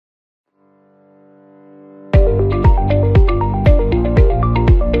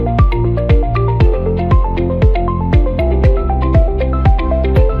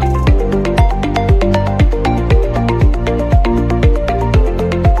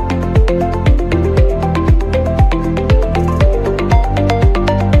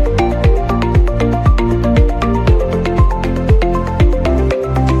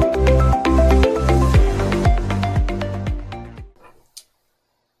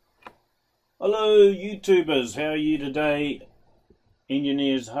Hello YouTubers, how are you today?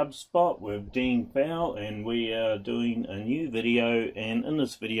 Engineers HubSpot with Dean Fowell, and we are doing a new video, and in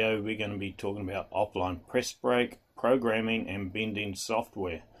this video we're going to be talking about offline press brake programming and bending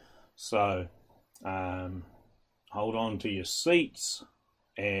software. So hold on to your seats,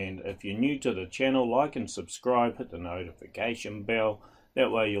 and if you're new to the channel, like and subscribe, hit the notification bell. That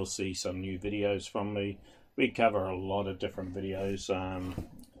way you'll see some new videos from me. We cover a lot of different videos,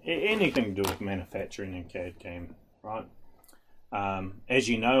 anything to do with manufacturing and CAD/CAM, right? As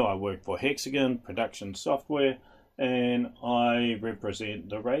you know, I work for Hexagon Production Software, and I represent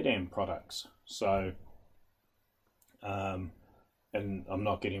the RADAN products. So, and I'm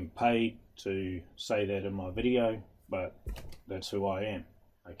not getting paid to say that in my video, but that's who I am.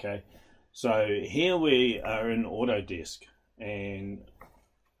 Okay, so here we are in Autodesk, and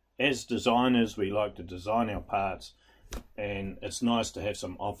as designers, we like to design our parts, and it's nice to have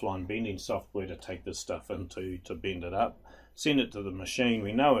some offline bending software to take this stuff into, to bend it up, send it to the machine,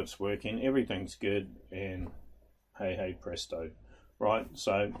 we know it's working, everything's good, and hey presto, right?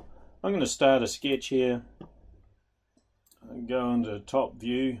 So I'm going to start a sketch here, go into top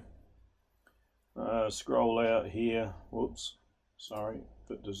view, scroll out here, whoops, sorry,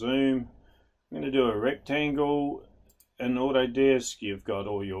 put the zoom. I'm going to do a rectangle. In Autodesk, you've got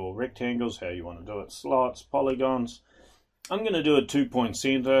all your rectangles, how you want to do it, slots, polygons. I'm going to do a 2-point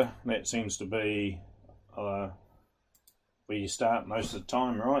center. That seems to be where you start most of the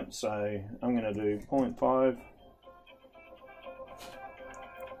time, right? So I'm going to do 0.5.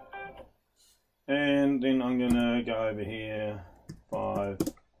 And then I'm going to go over here, 5.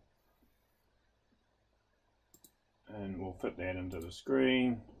 And we'll fit that into the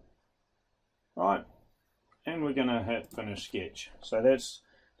screen. Right. And we're going to hit finish sketch. So that's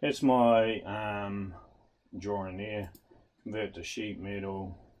my drawing there. Convert to sheet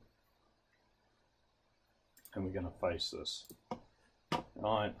metal, and we're going to face this.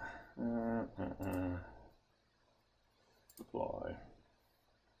 Right. Apply.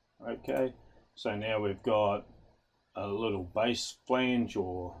 Okay. So now we've got a little base flange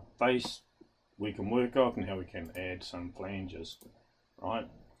or face we can work off, and how we can add some flanges. Right.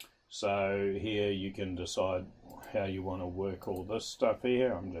 So here you can decide how you want to work all this stuff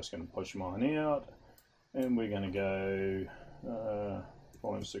here. I'm just going to push mine out, and we're going to go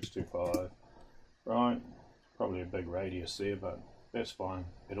 0.625, right? Probably a big radius there, but that's fine.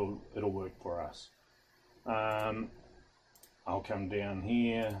 It'll work for us. I'll come down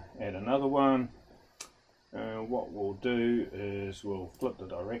here, add another one. What we'll do is we'll flip the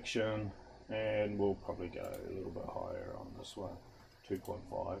direction, and we'll probably go a little bit higher on this one.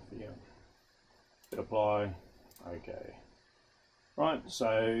 2.5, yeah. Hit apply. Okay. Right,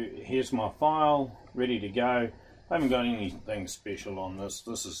 so here's my file ready to go. I haven't got anything special on this.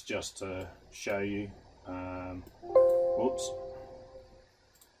 This is just to show you. Whoops.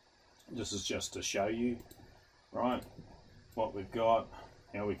 This is just to show you, right, what we've got,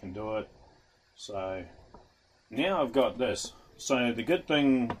 how we can do it. So now I've got this. So the good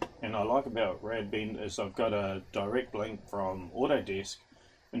thing, and I like about Radbend, is I've got a direct link from Autodesk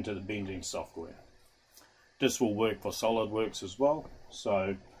into the bending software. This will work for SolidWorks as well.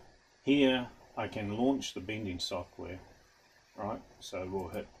 So here I can launch the bending software, right? So we'll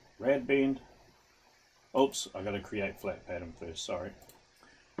hit Radbend. Oops, I got to create flat pattern first, sorry.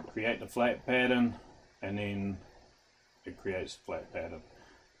 Create the flat pattern, and then it creates flat pattern.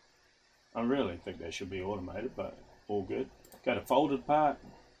 I really think that should be automated, but all good. Go to folded part.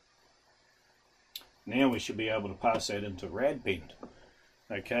 Now we should be able to pass that into Radbend.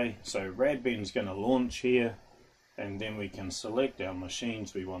 Okay, so Radbend's going to launch here, and then we can select our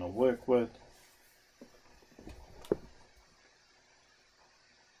machines we want to work with.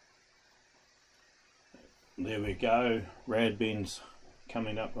 There we go, Radbend's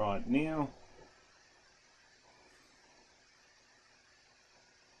coming up right now.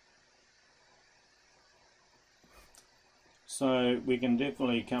 So we can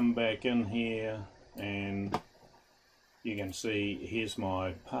definitely come back in here, and you can see here's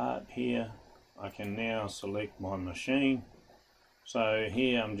my part here. I can now select my machine. So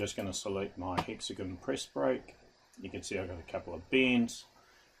here I'm just going to select my Hexagon press brake. You can see I've got a couple of bends.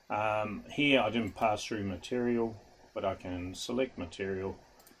 Here I didn't pass through material, but I can select material,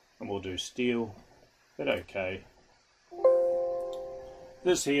 and we'll do steel. Hit OK.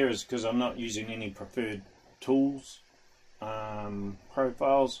 This here is because I'm not using any preferred tools.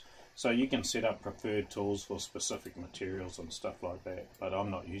 Profiles, so you can set up preferred tools for specific materials and stuff like that, but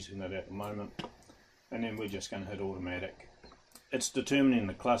I'm not using that at the moment. And then we're just going to hit automatic. It's determining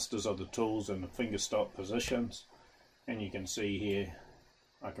the clusters of the tools and the finger stop positions, and you can see here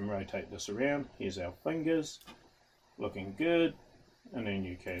I can rotate this around. Here's our fingers, looking good. And then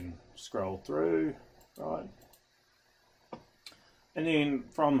you can scroll through, right? And then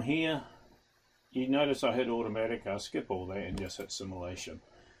from here, you notice I hit automatic. I skip all that and just hit simulation.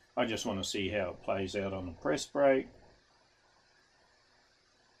 I just want to see how it plays out on the press brake.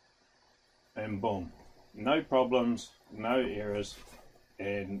 And boom, no problems, no errors,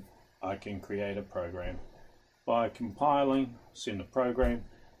 and I can create a program by compiling, send a program,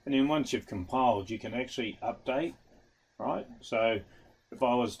 and then once you've compiled, you can actually update, right? So if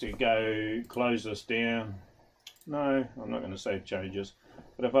I was to go close this down, no, I'm not going to save changes,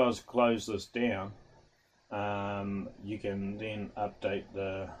 but if I was to close this down, you can then update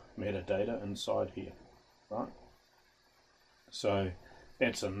the metadata inside here, right? So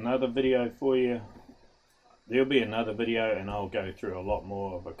that's another video for you. There'll be another video and I'll go through a lot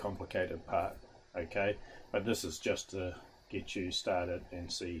more of a complicated part, okay? But this is just to get you started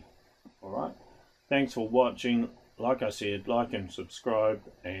and see. Alright, thanks for watching. Like I said, like and subscribe,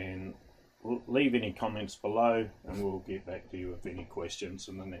 and leave any comments below and we'll get back to you with any questions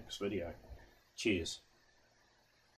in the next video. Cheers.